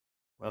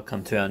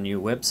Welcome to our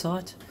new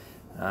website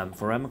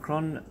for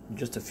Omicron.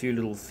 Just a few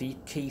little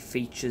key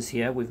features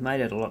here. We've made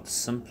it a lot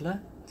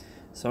simpler.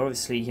 So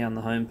obviously here on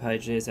the home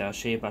page there's our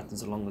share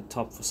buttons along the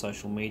top for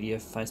social media,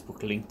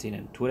 Facebook, LinkedIn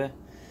and Twitter.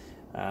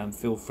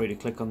 Feel free to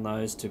click on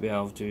those to be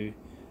able to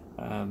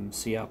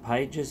see our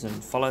pages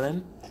and follow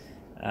them.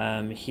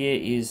 Here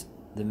is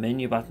the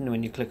menu button.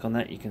 When you click on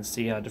that you can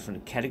see our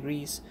different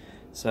categories.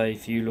 So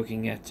if you're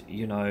looking at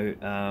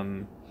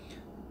the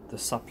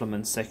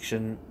supplement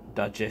section,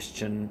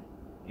 digestion,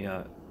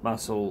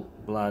 muscle,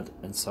 blood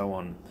and so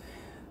on.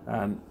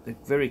 The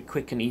very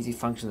quick and easy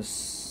function, the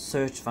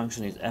search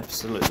function, is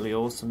absolutely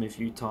awesome. If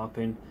you type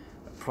in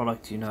a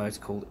product, it's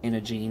called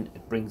Energene,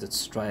 it brings it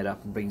straight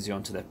up and brings you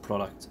onto that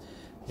product.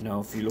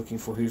 If you're looking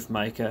for hoof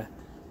maker,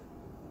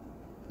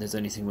 there's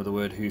anything with the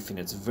word hoof in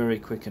it. It's very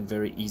quick and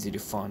very easy to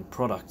find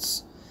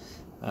products.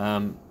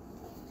 I'll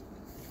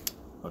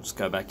just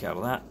go back out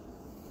of that.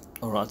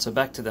 Alright, so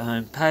back to the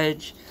home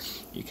page.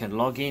 You can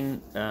log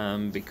in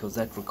because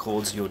that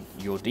records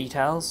your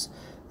details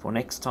for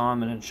next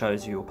time, and it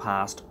shows you your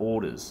past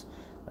orders.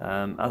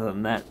 Other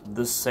than that,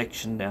 this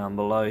section down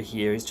below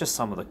here is just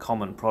some of the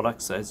common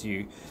products. As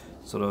you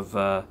sort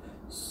of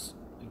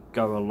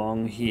go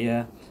along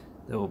here,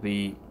 there will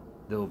be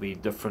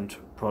different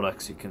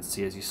products you can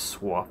see as you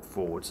swap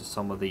forward. So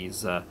some of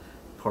these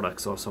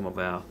products are some of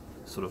our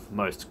sort of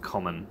most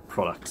common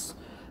products.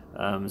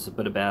 There's a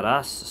bit about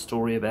us, a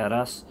story about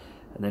us,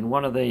 and then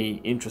one of the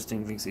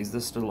interesting things is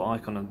this little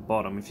icon at the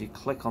bottom. If you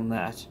click on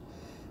that,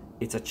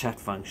 it's a chat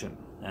function,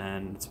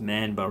 and it's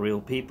manned by real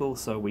people,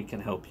 so we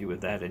can help you with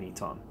that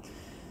anytime.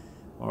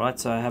 Alright,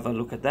 so have a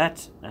look at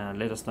that.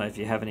 Let us know if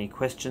you have any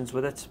questions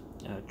with it.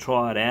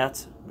 Try it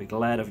out. We'd be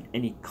glad of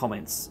any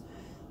comments.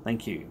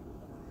 Thank you.